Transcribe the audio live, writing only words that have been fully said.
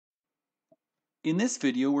In this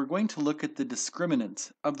video, we're going to look at the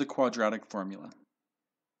discriminant of the quadratic formula.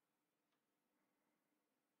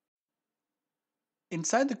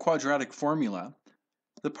 Inside the quadratic formula,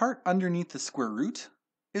 the part underneath the square root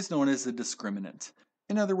is known as the discriminant.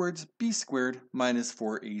 In other words, b squared minus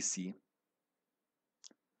 4ac.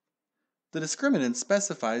 The discriminant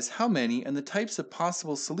specifies how many and the types of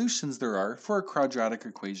possible solutions there are for a quadratic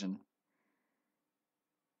equation.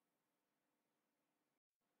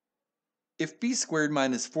 If b squared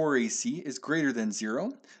minus 4ac is greater than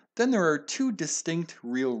 0, then there are two distinct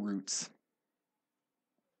real roots.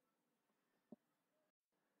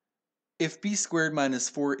 If b squared minus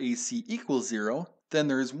 4ac equals 0, then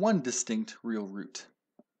there is one distinct real root.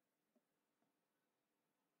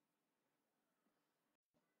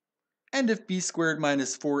 And if b squared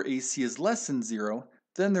minus 4ac is less than 0,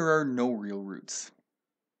 then there are no real roots.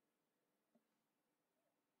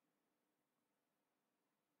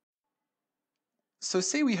 So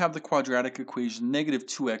say we have the quadratic equation negative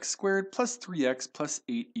 2x squared plus 3x plus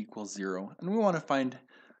 8 equals 0, and we want to find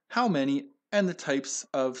how many and the types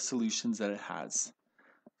of solutions that it has.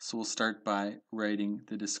 So we'll start by writing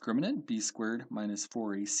the discriminant, b squared minus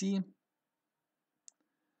 4ac.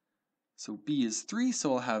 So b is 3,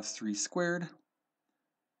 so I'll have 3 squared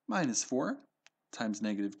minus 4 times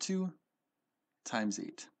negative 2 times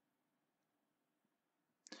 8.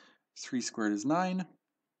 3 squared is 9.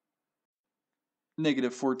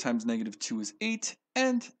 Negative 4 times negative 2 is 8,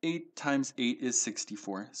 and 8 times 8 is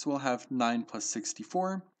 64. So we'll have 9 plus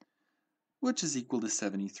 64, which is equal to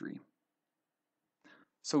 73.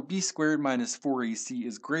 So b squared minus 4ac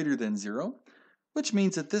is greater than 0, which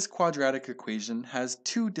means that this quadratic equation has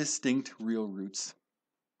two distinct real roots.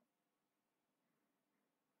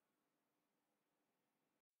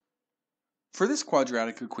 For this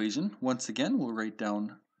quadratic equation, once again, we'll write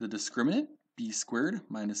down the discriminant, b squared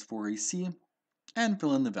minus 4ac, and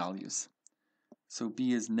fill in the values. So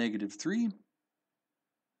b is negative 3,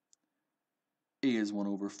 a is 1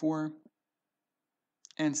 over 4,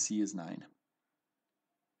 and c is 9.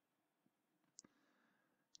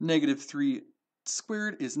 Negative 3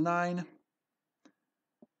 squared is 9.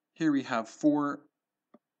 Here we have 4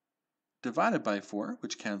 divided by 4,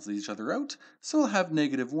 which cancels each other out. So we'll have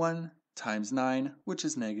negative 1 times 9, which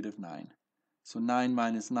is negative 9. So 9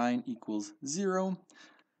 minus 9 equals 0.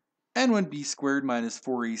 And when b squared minus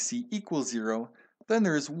 4ac equals 0, then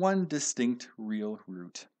there is one distinct real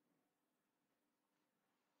root.